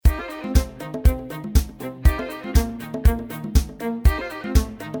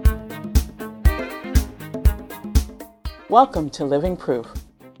Welcome to Living Proof,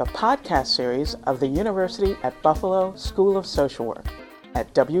 the podcast series of the University at Buffalo School of Social Work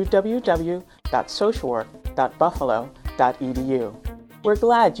at www.socialwork.buffalo.edu. We're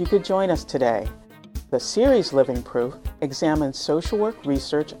glad you could join us today. The series Living Proof examines social work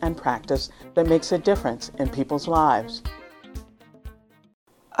research and practice that makes a difference in people's lives.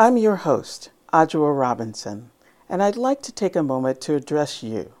 I'm your host, Adjoa Robinson, and I'd like to take a moment to address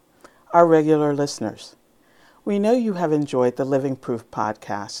you, our regular listeners. We know you have enjoyed the Living Proof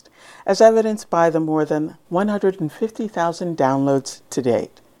podcast, as evidenced by the more than 150,000 downloads to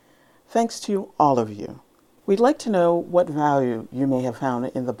date. Thanks to all of you. We'd like to know what value you may have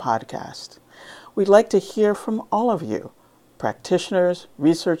found in the podcast. We'd like to hear from all of you, practitioners,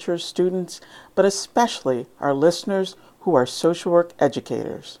 researchers, students, but especially our listeners who are social work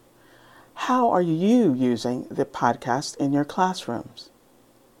educators. How are you using the podcast in your classrooms?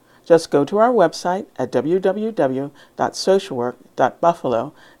 Just go to our website at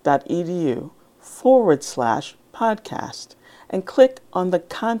www.socialwork.buffalo.edu/podcast and click on the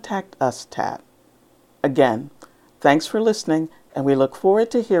Contact Us tab. Again, thanks for listening, and we look forward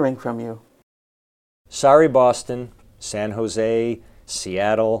to hearing from you. Sorry, Boston, San Jose,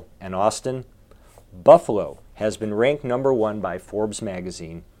 Seattle, and Austin. Buffalo has been ranked number 1 by Forbes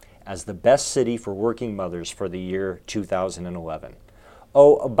magazine as the best city for working mothers for the year 2011.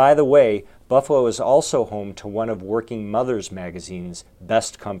 Oh, by the way, Buffalo is also home to one of Working Mothers magazine's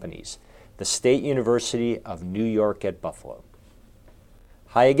best companies, the State University of New York at Buffalo.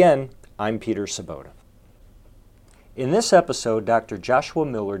 Hi again, I'm Peter Sabota. In this episode, Dr. Joshua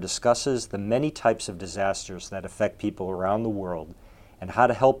Miller discusses the many types of disasters that affect people around the world and how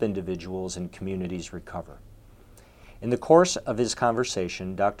to help individuals and communities recover. In the course of his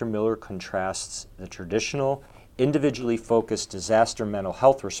conversation, Dr. Miller contrasts the traditional, individually focused disaster mental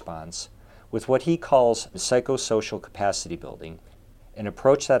health response with what he calls psychosocial capacity building, an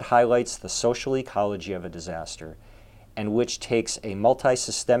approach that highlights the social ecology of a disaster and which takes a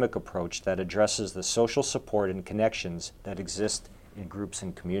multi-systemic approach that addresses the social support and connections that exist in groups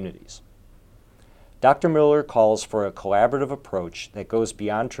and communities. Dr. Miller calls for a collaborative approach that goes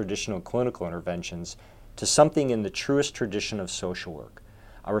beyond traditional clinical interventions to something in the truest tradition of social work,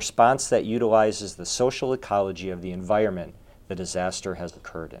 a response that utilizes the social ecology of the environment the disaster has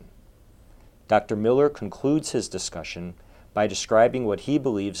occurred in. Dr. Miller concludes his discussion by describing what he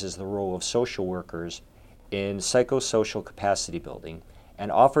believes is the role of social workers in psychosocial capacity building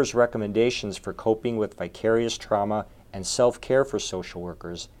and offers recommendations for coping with vicarious trauma and self-care for social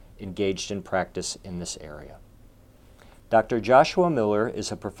workers engaged in practice in this area. Dr. Joshua Miller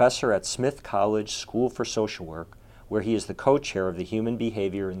is a professor at Smith College School for Social Work, where he is the co-chair of the Human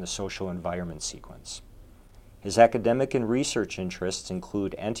Behavior in the Social Environment sequence. His academic and research interests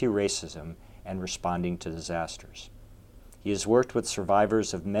include anti-racism and responding to disasters. He has worked with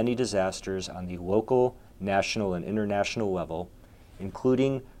survivors of many disasters on the local, national, and international level,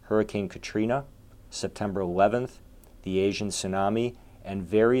 including Hurricane Katrina, September 11th, the Asian tsunami, and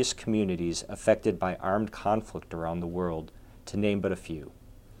various communities affected by armed conflict around the world, to name but a few.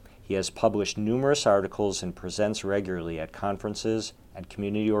 He has published numerous articles and presents regularly at conferences and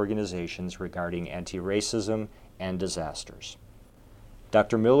community organizations regarding anti-racism and disasters.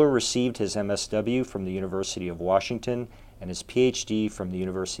 Dr. Miller received his MSW from the University of Washington and his PhD from the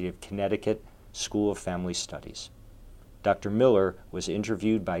University of Connecticut School of Family Studies. Dr. Miller was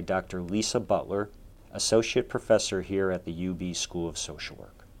interviewed by Dr. Lisa Butler, Associate Professor here at the UB School of Social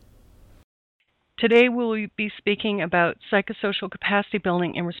Work. Today we'll be speaking about psychosocial capacity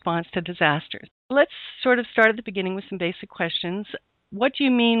building in response to disasters. Let's sort of start at the beginning with some basic questions. What do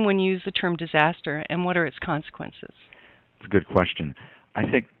you mean when you use the term disaster, and what are its consequences? It's a good question. I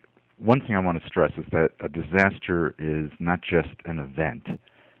think one thing I want to stress is that a disaster is not just an event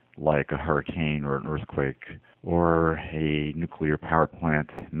like a hurricane or an earthquake or a nuclear power plant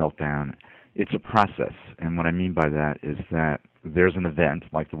meltdown. It's a process, and what I mean by that is that there's an event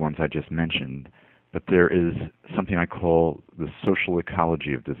like the ones I just mentioned, but there is something I call the social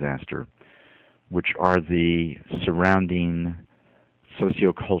ecology of disaster, which are the surrounding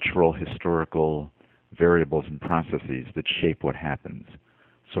sociocultural, historical variables and processes that shape what happens.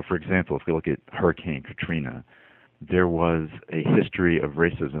 So, for example, if we look at Hurricane Katrina, there was a history of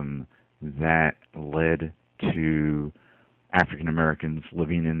racism that led to African Americans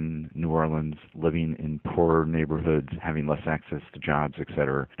living in New Orleans, living in poorer neighborhoods, having less access to jobs,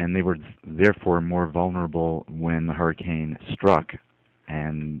 etc. And they were therefore more vulnerable when the hurricane struck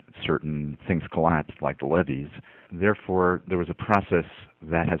and certain things collapsed, like the levees. Therefore, there was a process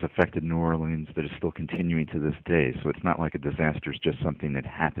that has affected New Orleans that is still continuing to this day. So it's not like a disaster is just something that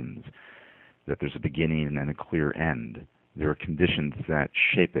happens, that there's a beginning and a clear end. there are conditions that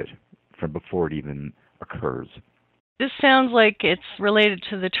shape it from before it even occurs. This sounds like it's related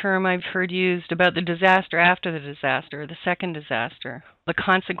to the term I've heard used about the disaster after the disaster, the second disaster, the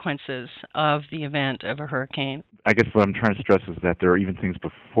consequences of the event of a hurricane. I guess what I'm trying to stress is that there are even things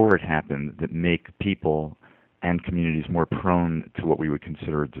before it happened that make people and communities more prone to what we would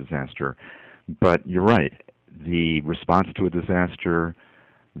consider a disaster. But you're right. The response to a disaster,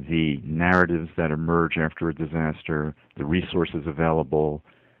 the narratives that emerge after a disaster, the resources available,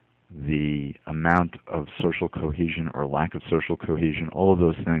 the amount of social cohesion or lack of social cohesion, all of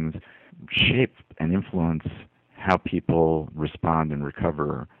those things shape and influence how people respond and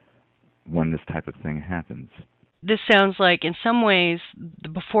recover when this type of thing happens. This sounds like, in some ways, the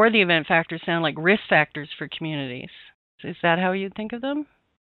before the event factors sound like risk factors for communities. Is that how you think of them?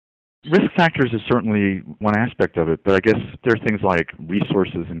 Risk factors is certainly one aspect of it, but I guess there are things like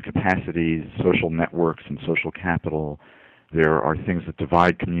resources and capacities, social networks and social capital. There are things that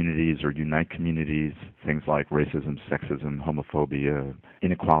divide communities or unite communities, things like racism, sexism, homophobia,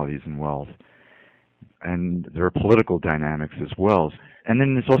 inequalities in wealth. And there are political dynamics as well. And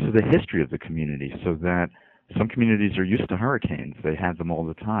then there's also the history of the community, so that some communities are used to hurricanes. They have them all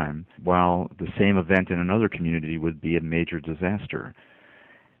the time, while the same event in another community would be a major disaster.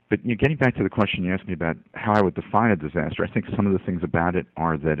 But getting back to the question you asked me about how I would define a disaster, I think some of the things about it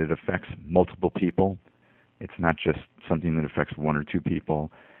are that it affects multiple people. It's not just something that affects one or two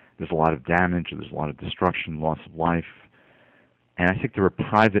people. There's a lot of damage, there's a lot of destruction, loss of life. And I think there are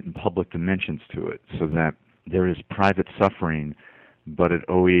private and public dimensions to it, so that there is private suffering, but it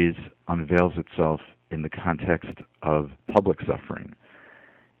always unveils itself in the context of public suffering.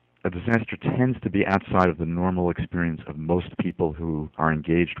 A disaster tends to be outside of the normal experience of most people who are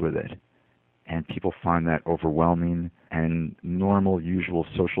engaged with it. And people find that overwhelming, and normal, usual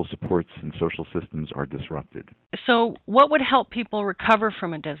social supports and social systems are disrupted. So what would help people recover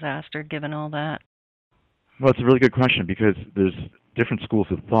from a disaster, given all that? Well, it's a really good question, because there's different schools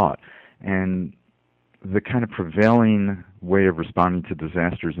of thought. And the kind of prevailing way of responding to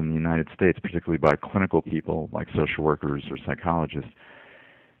disasters in the United States, particularly by clinical people like social workers or psychologists,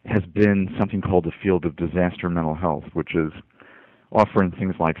 has been something called the field of disaster mental health, which is offering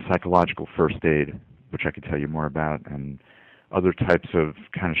things like psychological first aid, which I could tell you more about, and other types of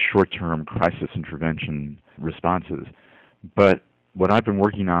kind of short-term crisis intervention responses. But what I've been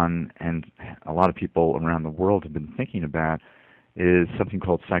working on, and a lot of people around the world have been thinking about, is something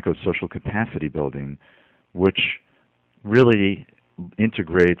called psychosocial capacity building, which really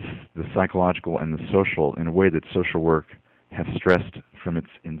integrates the psychological and the social in a way that social work has stressed from its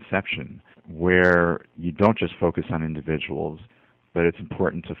inception, where you don't just focus on individuals, but it's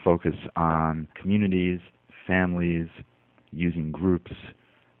important to focus on communities, families, using groups,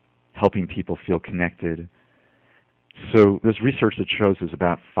 helping people feel connected. So there's research that shows there's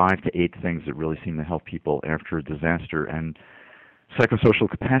about 5 to 8 things that really seem to help people after a disaster, and psychosocial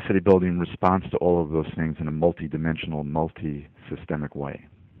capacity building responds to all of those things in a multidimensional, multi-systemic way.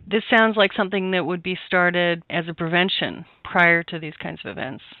 This sounds like something that would be started as a prevention prior to these kinds of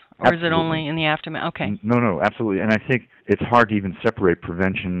events. Or Absolutely. Is it only in the aftermath? Okay. No, absolutely. And I think it's hard to even separate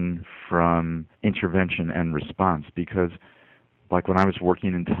prevention from intervention and response, because like when I was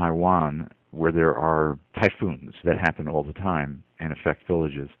working in Taiwan, where there are typhoons that happen all the time and affect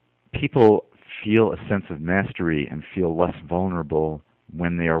villages, people feel a sense of mastery and feel less vulnerable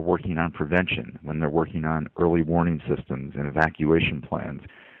when they are working on prevention, when they're working on early warning systems and evacuation plans,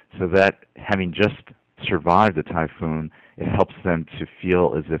 so that having just survived a typhoon, it helps them to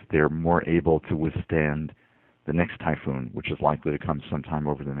feel as if they're more able to withstand the next typhoon, which is likely to come sometime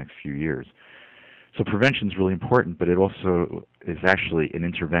over the next few years. So prevention is really important, but it also is actually an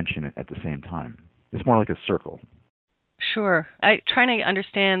intervention at the same time. It's more like a circle. Sure. I'm trying to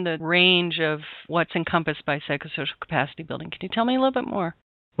understand the range of what's encompassed by psychosocial capacity building. Can you tell me a little bit more?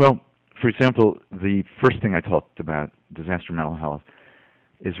 Well, for example, the first thing I talked about, disaster mental health,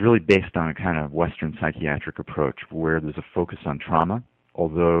 is really based on a kind of Western psychiatric approach where there's a focus on trauma,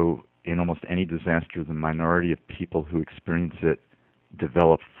 although in almost any disaster, the minority of people who experience it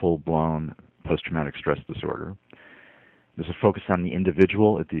develop full-blown post-traumatic stress disorder. There's a focus on the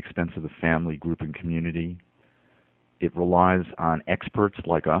individual at the expense of the family, group, and community. It relies on experts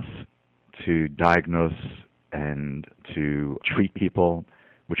like us to diagnose and to treat people,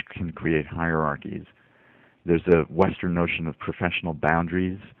 which can create hierarchies. There's a Western notion of professional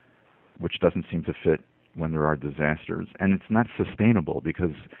boundaries, which doesn't seem to fit when there are disasters. And it's not sustainable,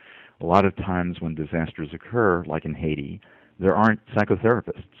 because a lot of times when disasters occur, like in Haiti, there aren't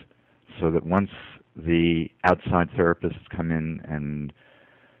psychotherapists. So that once the outside therapists come in and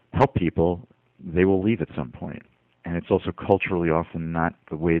help people, they will leave at some point. And it's also culturally often not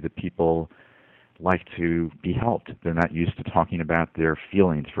the way that people like to be helped. They're not used to talking about their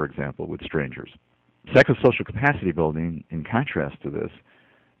feelings, for example, with strangers. Psychosocial capacity building, in contrast to this,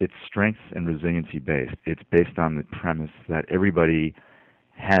 it's strength and resiliency based. It's based on the premise that everybody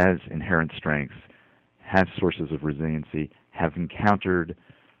has inherent strengths, has sources of resiliency, have encountered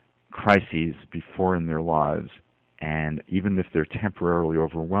crises before in their lives, and even if they're temporarily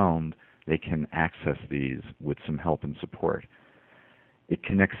overwhelmed, they can access these with some help and support. It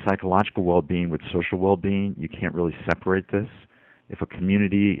connects psychological well-being with social well-being. You can't really separate this. If a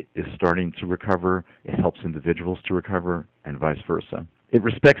community is starting to recover, it helps individuals to recover, and vice versa. It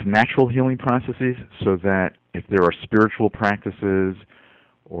respects natural healing processes so that if there are spiritual practices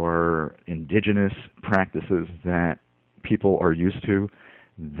or indigenous practices that people are used to,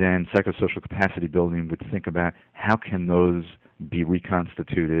 then psychosocial capacity building would think about how can those be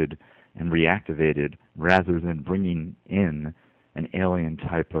reconstituted and reactivated rather than bringing in an alien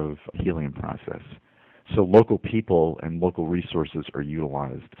type of healing process. So local people and local resources are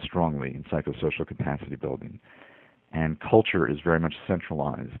utilized strongly in psychosocial capacity building. And culture is very much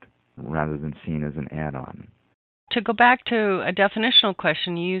centralized rather than seen as an add-on. To go back to a definitional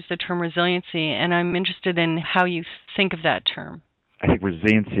question, you used the term resiliency, and I'm interested in how you think of that term. I think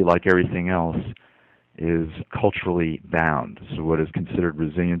resiliency, like everything else, is culturally bound. So what is considered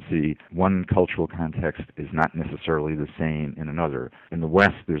resiliency, one cultural context is not necessarily the same in another. In the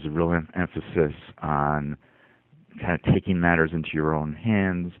West, there's a real emphasis on kind of taking matters into your own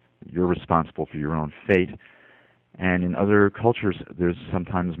hands. You're responsible for your own fate. And in other cultures, there's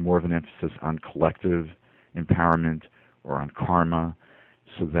sometimes more of an emphasis on collective empowerment or on karma,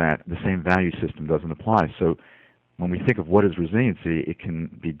 so that the same value system doesn't apply. So when we think of what is resiliency, it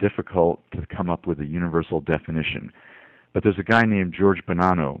can be difficult to come up with a universal definition. But there's a guy named George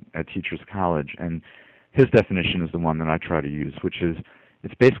Bonanno at Teachers College, and his definition is the one that I try to use, which is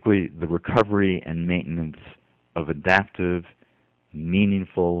it's basically the recovery and maintenance of adaptive,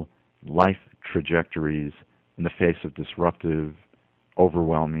 meaningful life trajectories in the face of disruptive,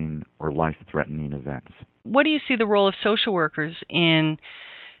 overwhelming, or life-threatening events. What do you see the role of social workers in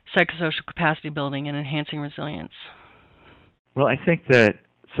psychosocial capacity building and enhancing resilience? Well, I think that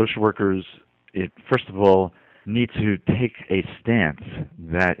social workers, first of all, need to take a stance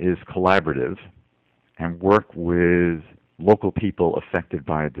that is collaborative and work with local people affected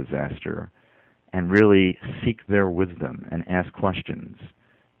by a disaster and really seek their wisdom and ask questions.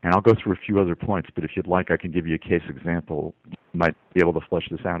 And I'll go through a few other points, but if you'd like, I can give you a case example. You might be able to flesh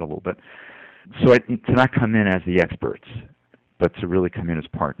this out a little bit. So to not come in as the experts, but to really come in as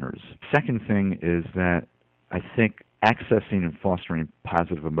partners. Second thing is that I think accessing and fostering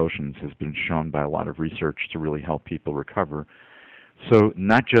positive emotions has been shown by a lot of research to really help people recover. So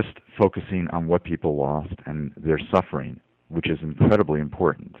not just focusing on what people lost and their suffering, which is incredibly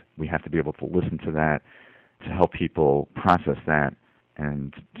important. We have to be able to listen to that, to help people process that,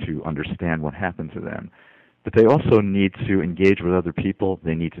 and to understand what happened to them. But they also need to engage with other people.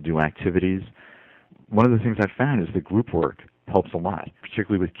 They need to do activities. One of the things I've found is that group work helps a lot,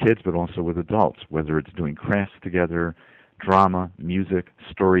 particularly with kids, but also with adults, whether it's doing crafts together, drama, music,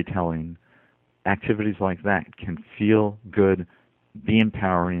 storytelling. Activities like that can feel good, be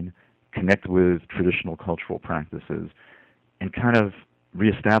empowering, connect with traditional cultural practices, and kind of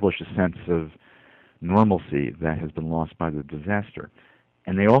reestablish a sense of normalcy that has been lost by the disaster.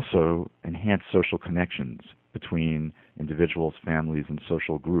 And they also enhance social connections between individuals, families, and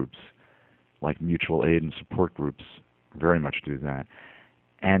social groups, like mutual aid and support groups very much do that.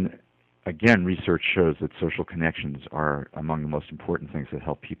 And again, research shows that social connections are among the most important things that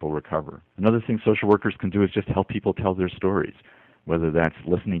help people recover. Another thing social workers can do is just help people tell their stories, whether that's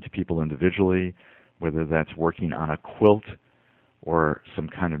listening to people individually, whether that's working on a quilt or some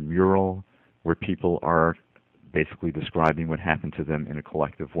kind of mural where people are basically describing what happened to them in a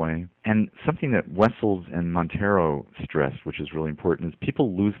collective way. And something that Wessels and Montero stressed, which is really important, is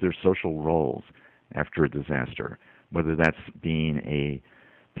people lose their social roles after a disaster, whether that's being a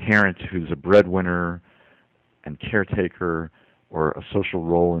parent who's a breadwinner and caretaker or a social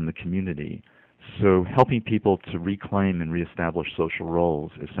role in the community. So helping people to reclaim and reestablish social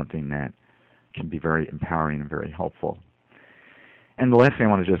roles is something that can be very empowering and very helpful. And the last thing I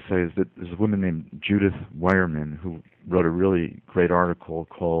want to just say is that there's a woman named Judith Weyermann who wrote a really great article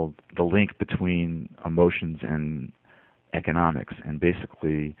called The Link Between Emotions and Economics, and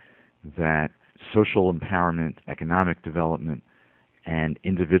basically that social empowerment, economic development, and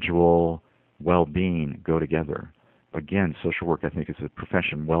individual well-being go together. Again, social work, I think, is a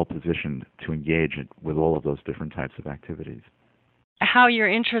profession well-positioned to engage with all of those different types of activities. how your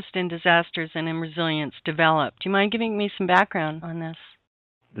interest in disasters and in resilience developed. Do you mind giving me some background on this?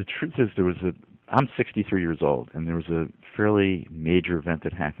 The truth is, I'm 63 years old, and there was a fairly major event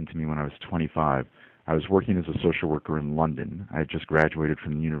that happened to me when I was 25. I was working as a social worker in London. I had just graduated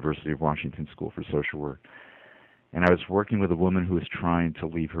from the University of Washington School for Social Work. And I was working with a woman who was trying to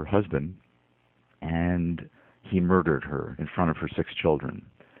leave her husband, and he murdered her in front of her 6 children.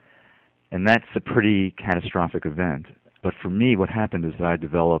 And that's a pretty catastrophic event. But for me, what happened is that I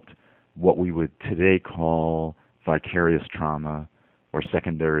developed what we would today call vicarious trauma or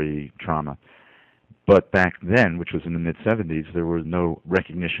secondary trauma. But back then, which was in the mid-'70s, there was no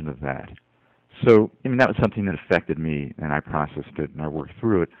recognition of that. So, that was something that affected me, and I processed it, and I worked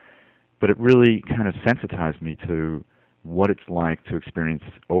through it. But it really kind of sensitized me to what it's like to experience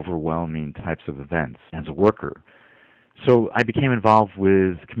overwhelming types of events as a worker. So I became involved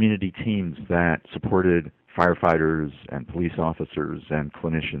with community teams that supported firefighters and police officers and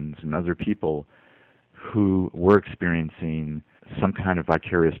clinicians and other people who were experiencing some kind of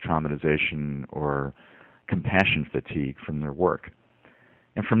vicarious traumatization or compassion fatigue from their work.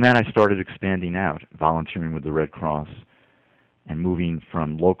 And from that I started expanding out, volunteering with the Red Cross and moving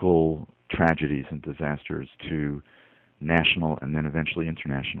from local tragedies and disasters to national and then eventually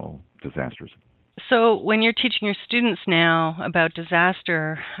international disasters. So when you're teaching your students now about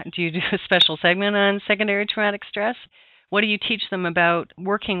disaster, do you do a special segment on secondary traumatic stress? What do you teach them about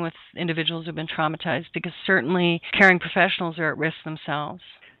working with individuals who've been traumatized? Because certainly caring professionals are at risk themselves.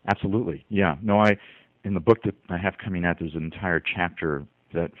 Absolutely, yeah. No, in the book that I have coming out, there's an entire chapter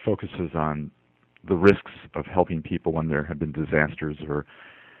that focuses on the risks of helping people when there have been disasters or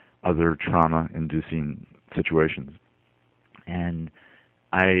other trauma-inducing situations. And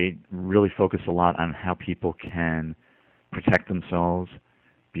I really focus a lot on how people can protect themselves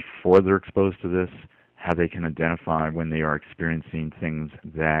before they're exposed to this, how they can identify when they are experiencing things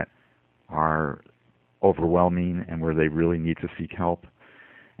that are overwhelming and where they really need to seek help,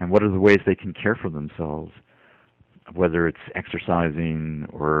 and what are the ways they can care for themselves, whether it's exercising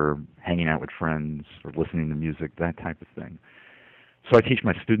or hanging out with friends or listening to music, that type of thing. So I teach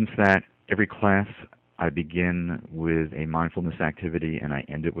my students that. Every class I begin with a mindfulness activity and I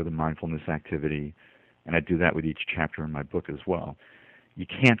end it with a mindfulness activity, and I do that with each chapter in my book as well. You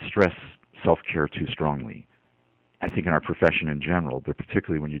can't stress self-care too strongly, I think, in our profession in general, but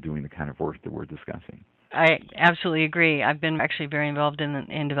particularly when you're doing the kind of work that we're discussing. I absolutely agree. I've been actually very involved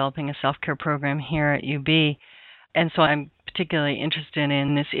in developing a self-care program here at UB, and so I'm particularly interested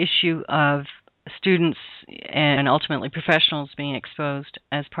in this issue of students and ultimately professionals being exposed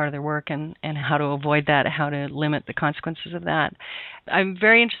as part of their work and how to avoid that, how to limit the consequences of that. I'm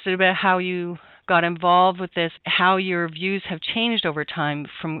very interested about how you got involved with this, how your views have changed over time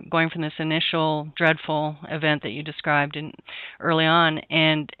from going from this initial dreadful event that you described early on.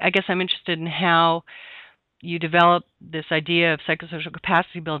 And I guess I'm interested in how you developed this idea of psychosocial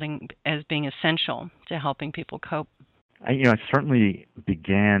capacity building as being essential to helping people cope. I certainly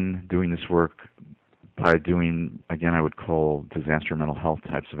began doing this work by doing, again, I would call disaster mental health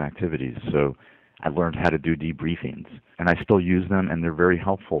types of activities. So I learned how to do debriefings, and I still use them, and they're very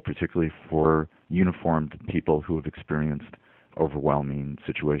helpful, particularly for uniformed people who have experienced overwhelming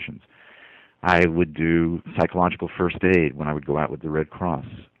situations. I would do psychological first aid when I would go out with the Red Cross.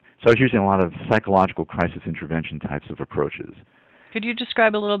 So I was using a lot of psychological crisis intervention types of approaches. Could you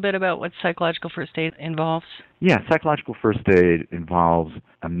describe a little bit about what psychological first aid involves? Yeah, psychological first aid involves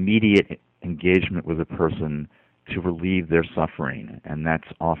immediate engagement with a person to relieve their suffering, and that's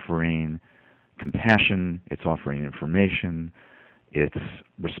offering compassion, it's offering information, it's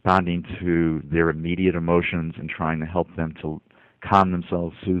responding to their immediate emotions and trying to help them to calm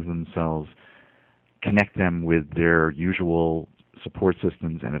themselves, soothe themselves, connect them with their usual support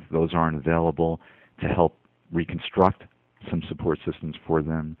systems, and if those aren't available, to help reconstruct some support systems for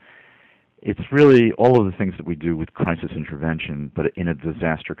them. It's really all of the things that we do with crisis intervention, but in a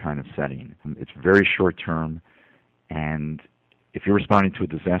disaster kind of setting. It's very short term, and if you're responding to a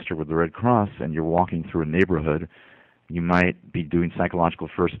disaster with the Red Cross and you're walking through a neighborhood, you might be doing psychological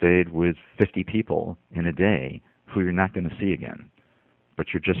first aid with 50 people in a day who you're not going to see again. But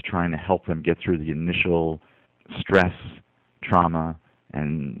you're just trying to help them get through the initial stress, trauma,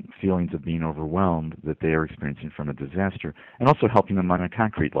 and feelings of being overwhelmed that they are experiencing from a disaster, and also helping them on a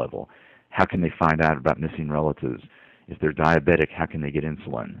concrete level. How can they find out about missing relatives? If they're diabetic, how can they get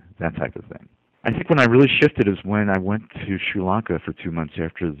insulin? That type of thing. I think when I really shifted is when I went to Sri Lanka for 2 months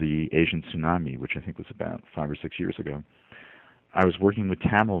after the Asian tsunami, which I think was about 5 or 6 years ago. I was working with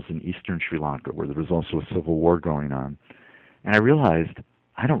Tamils in eastern Sri Lanka, where there was also a civil war going on, and I realized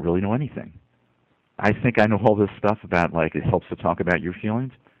I don't really know anything. I think I know all this stuff about, like, it helps to talk about your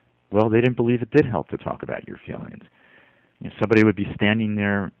feelings. Well, they didn't believe it did help to talk about your feelings. You know, somebody would be standing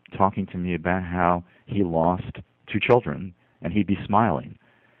there talking to me about how he lost 2 children, and he'd be smiling.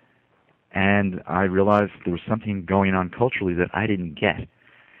 And I realized there was something going on culturally that I didn't get.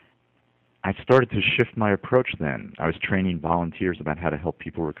 I started to shift my approach then. I was training volunteers about how to help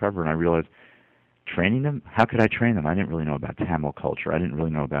people recover, and I realized, training them? How could I train them? I didn't really know about Tamil culture. I didn't really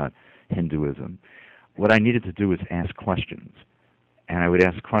know about Hinduism. What I needed to do was ask questions. And I would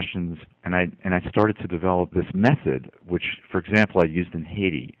ask questions, and I started to develop this method, which, for example, I used in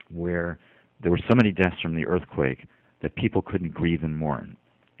Haiti, where there were so many deaths from the earthquake that people couldn't grieve and mourn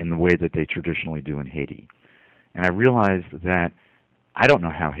in the way that they traditionally do in Haiti. And I realized that I don't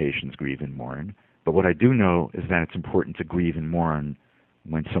know how Haitians grieve and mourn, but what I do know is that it's important to grieve and mourn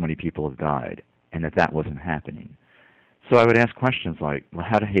when so many people have died, and that wasn't happening. So I would ask questions like, well,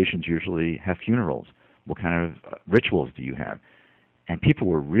 how do Haitians usually have funerals? What kind of rituals do you have? And people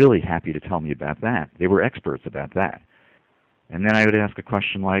were really happy to tell me about that. They were experts about that. And then I would ask a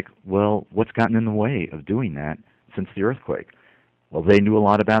question like, well, what's gotten in the way of doing that since the earthquake? Well, they knew a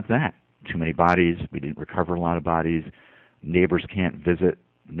lot about that. Too many bodies. We didn't recover a lot of bodies. Neighbors can't visit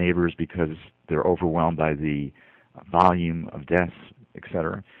neighbors because they're overwhelmed by the volume of deaths,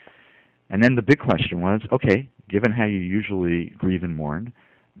 etc. And then the big question was, okay, given how you usually grieve and mourn,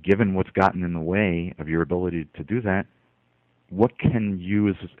 given what's gotten in the way of your ability to do that, what can you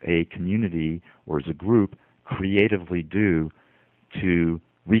as a community or as a group creatively do to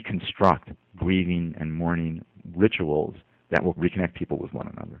reconstruct grieving and mourning rituals that will reconnect people with one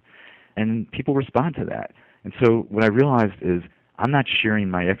another? And people respond to that. And so what I realized is I'm not sharing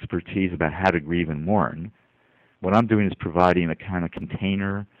my expertise about how to grieve and mourn. What I'm doing is providing a kind of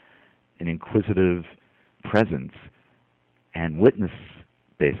container, an inquisitive presence and witness,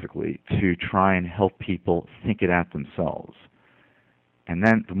 basically, to try and help people think it out themselves. And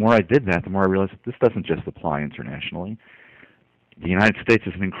then the more I did that, the more I realized that this doesn't just apply internationally. The United States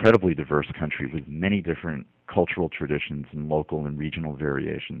is an incredibly diverse country with many different cultural traditions and local and regional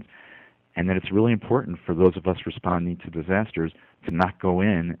variations. And that it's really important for those of us responding to disasters to not go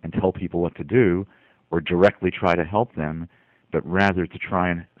in and tell people what to do or directly try to help them, but rather to try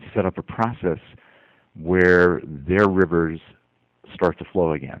and set up a process where their rivers start to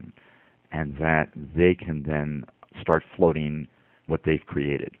flow again and that they can then start floating what they've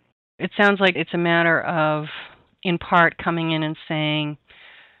created. It sounds like it's a matter of, in part, coming in and saying,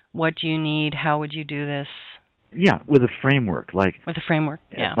 what do you need? How would you do this? Yeah, with a framework. With a framework,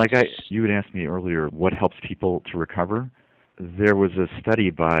 yeah. You had asked me earlier what helps people to recover. There was a study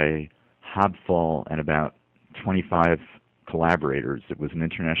by Hobfall and about 25 collaborators. It was an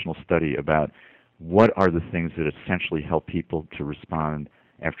international study about what are the things that essentially help people to respond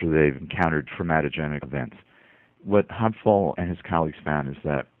after they've encountered traumatogenic events. What Hobfall and his colleagues found is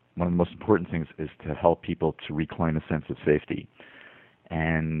that one of the most important things is to help people to reclaim a sense of safety.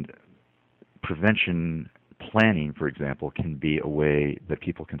 And prevention planning, for example, can be a way that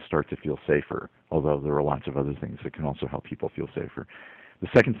people can start to feel safer, although there are lots of other things that can also help people feel safer. The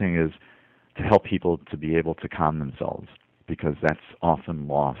second thing is to help people to be able to calm themselves, because that's often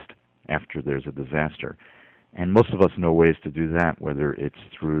lost after there's a disaster. And most of us know ways to do that, whether it's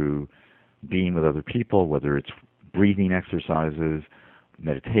through being with other people, whether it's breathing exercises,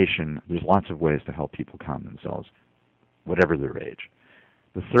 meditation. There's lots of ways to help people calm themselves, whatever their age.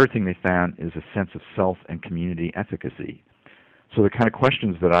 The third thing they found is a sense of self and community efficacy. So the kind of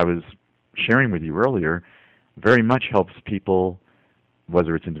questions that I was sharing with you earlier very much helps people,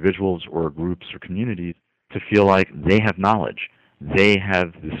 whether it's individuals or groups or communities, to feel like they have knowledge, they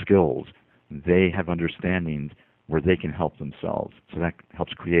have the skills, they have understandings where they can help themselves. So that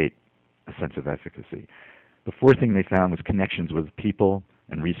helps create a sense of efficacy. The fourth thing they found was connections with people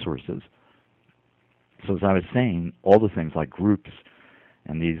and resources. So as I was saying, all the things like groups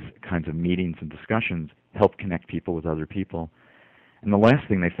and these kinds of meetings and discussions help connect people with other people. And the last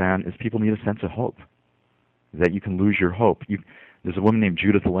thing they found is people need a sense of hope, that you can lose your hope. There's a woman named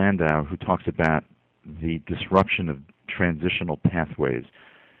Judith Landau who talks about the disruption of transitional pathways,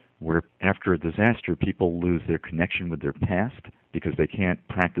 where after a disaster, people lose their connection with their past because they can't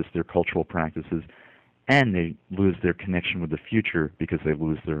practice their cultural practices, and they lose their connection with the future because they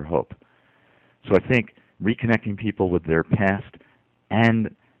lose their hope. So I think reconnecting people with their past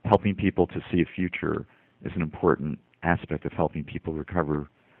and helping people to see a future is an important aspect of helping people recover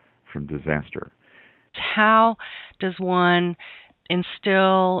from disaster. How does one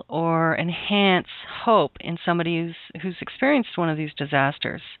instill or enhance hope in somebody who's experienced one of these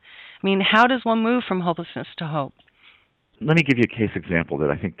disasters? I mean, how does one move from hopelessness to hope? Let me give you a case example that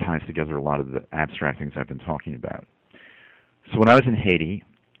I think ties together a lot of the abstract things I've been talking about. So when I was in Haiti,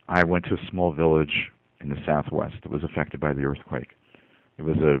 I went to a small village in the southwest that was affected by the earthquake. It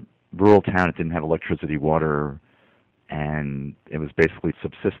was a rural town. It didn't have electricity, water, and it was basically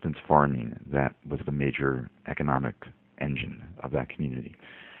subsistence farming that was the major economic engine of that community.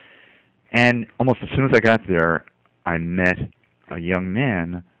 And almost as soon as I got there, I met a young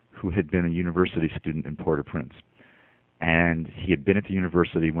man who had been a university student in Port-au-Prince. And he had been at the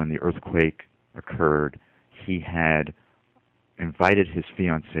university when the earthquake occurred. He had invited his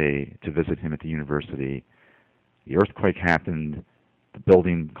fiancée to visit him at the university. The earthquake happened. The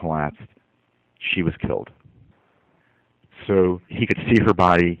building collapsed. She was killed. So he could see her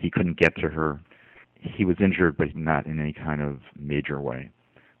body. He couldn't get to her. He was injured, but not in any kind of major way.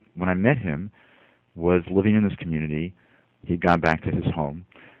 When I met him, was living in this community. He'd gone back to his home,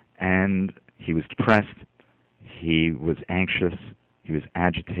 and he was depressed. He was anxious. He was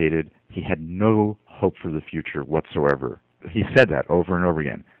agitated. He had no hope for the future whatsoever. He said that over and over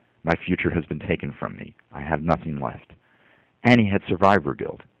again. My future has been taken from me. I have nothing left. And he had survivor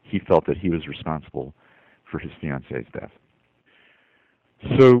guilt. He felt that he was responsible for his fiancée's death.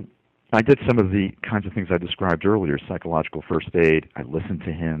 So I did some of the kinds of things I described earlier, psychological first aid. I listened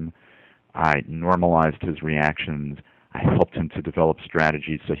to him. I normalized his reactions. I helped him to develop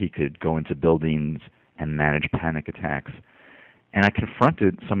strategies so he could go into buildings and manage panic attacks. And I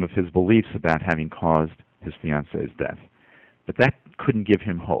confronted some of his beliefs about having caused his fiancée's death. But that couldn't give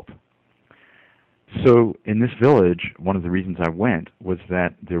him hope. So in this village, one of the reasons I went was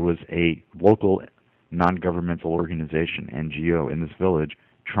that there was a local non-governmental organization, NGO, in this village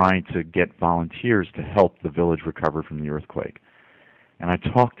trying to get volunteers to help the village recover from the earthquake. And I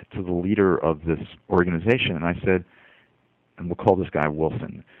talked to the leader of this organization, and I said, and we'll call this guy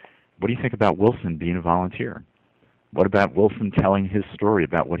Wilson, what do you think about Wilson being a volunteer? What about Wilson telling his story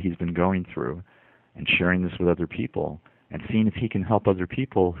about what he's been going through and sharing this with other people and seeing if he can help other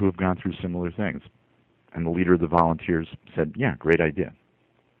people who have gone through similar things? And the leader of the volunteers said, yeah, great idea.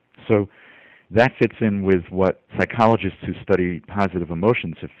 So that fits in with what psychologists who study positive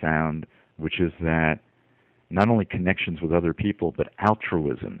emotions have found, which is that not only connections with other people, but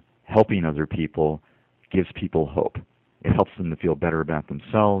altruism, helping other people, gives people hope. It helps them to feel better about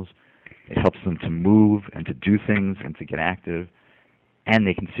themselves. It helps them to move and to do things and to get active, and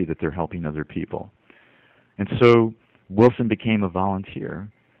they can see that they're helping other people. And so Wilson became a volunteer,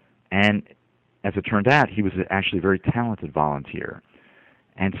 and as it turned out, he was actually a very talented volunteer.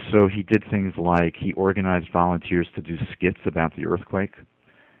 And so he did things like he organized volunteers to do skits about the earthquake,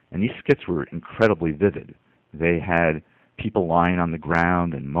 and these skits were incredibly vivid. They had people lying on the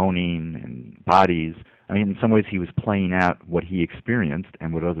ground and moaning and bodies. I mean, in some ways he was playing out what he experienced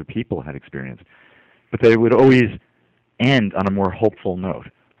and what other people had experienced. But they would always end on a more hopeful note.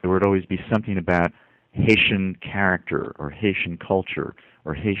 There would always be something about Haitian character or Haitian culture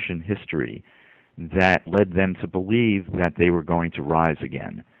or Haitian history that led them to believe that they were going to rise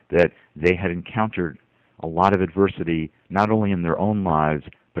again, that they had encountered a lot of adversity, not only in their own lives,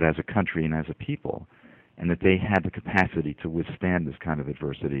 but as a country and as a people, and that they had the capacity to withstand this kind of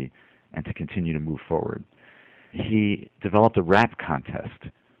adversity and to continue to move forward. He developed a rap contest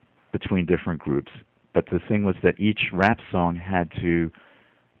between different groups, but the thing was that each rap song had to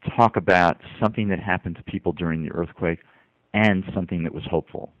talk about something that happened to people during the earthquake and something that was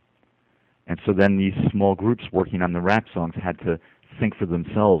hopeful. And so then these small groups working on the rap songs had to think for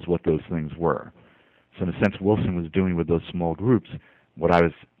themselves what those things were. So in a sense, Wilson was doing with those small groups what I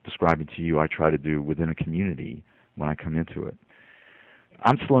was describing to you I try to do within a community when I come into it.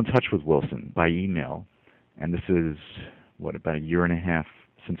 I'm still in touch with Wilson by email, and this is, about a year and a half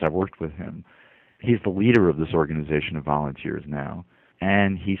since I worked with him. He's the leader of this organization of volunteers now,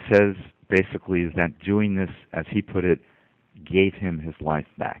 and he says basically that doing this, as he put it, gave him his life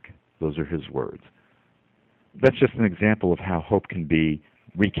back. Those are his words. That's just an example of how hope can be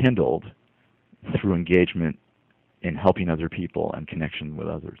rekindled through engagement in helping other people and connection with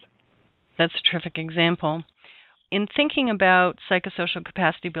others. That's a terrific example. In thinking about psychosocial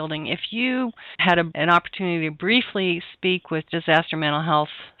capacity building, if you had an opportunity to briefly speak with disaster mental health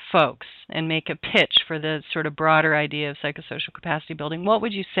folks and make a pitch for the sort of broader idea of psychosocial capacity building, what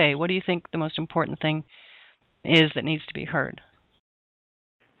would you say? What do you think the most important thing is that needs to be heard?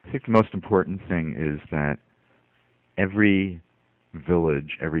 I think the most important thing is that every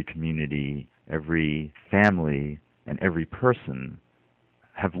village, every community, every family, and every person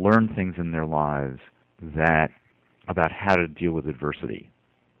have learned things in their lives about how to deal with adversity.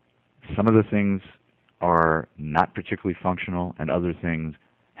 Some of the things are not particularly functional, and other things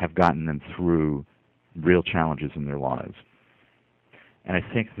have gotten them through real challenges in their lives. And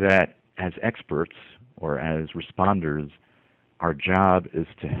I think that as experts or as responders, our job is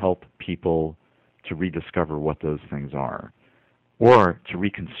to help people to rediscover what those things are, or to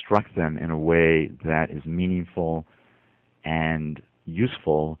reconstruct them in a way that is meaningful and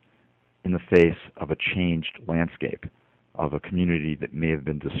useful in the face of a changed landscape, of a community that may have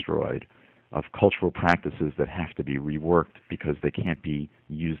been destroyed, of cultural practices that have to be reworked because they can't be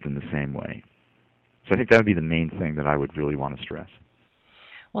used in the same way. So I think that would be the main thing that I would really want to stress.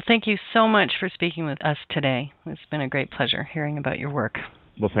 Well, thank you so much for speaking with us today. It's been a great pleasure hearing about your work.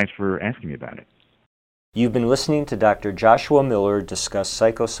 Well, thanks for asking me about it. You've been listening to Dr. Joshua Miller discuss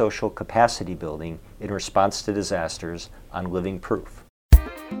psychosocial capacity building in response to disasters on Living Proof.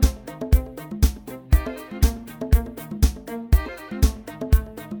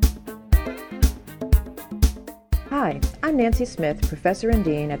 Hi, I'm Nancy Smith, Professor and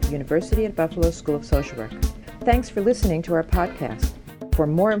Dean at the University at Buffalo School of Social Work. Thanks for listening to our podcast. For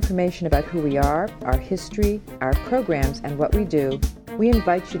more information about who we are, our history, our programs, and what we do, we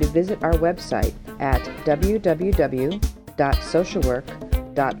invite you to visit our website at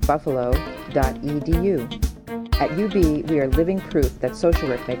www.socialwork.buffalo.edu. At UB, we are living proof that social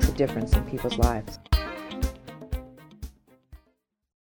work makes a difference in people's lives.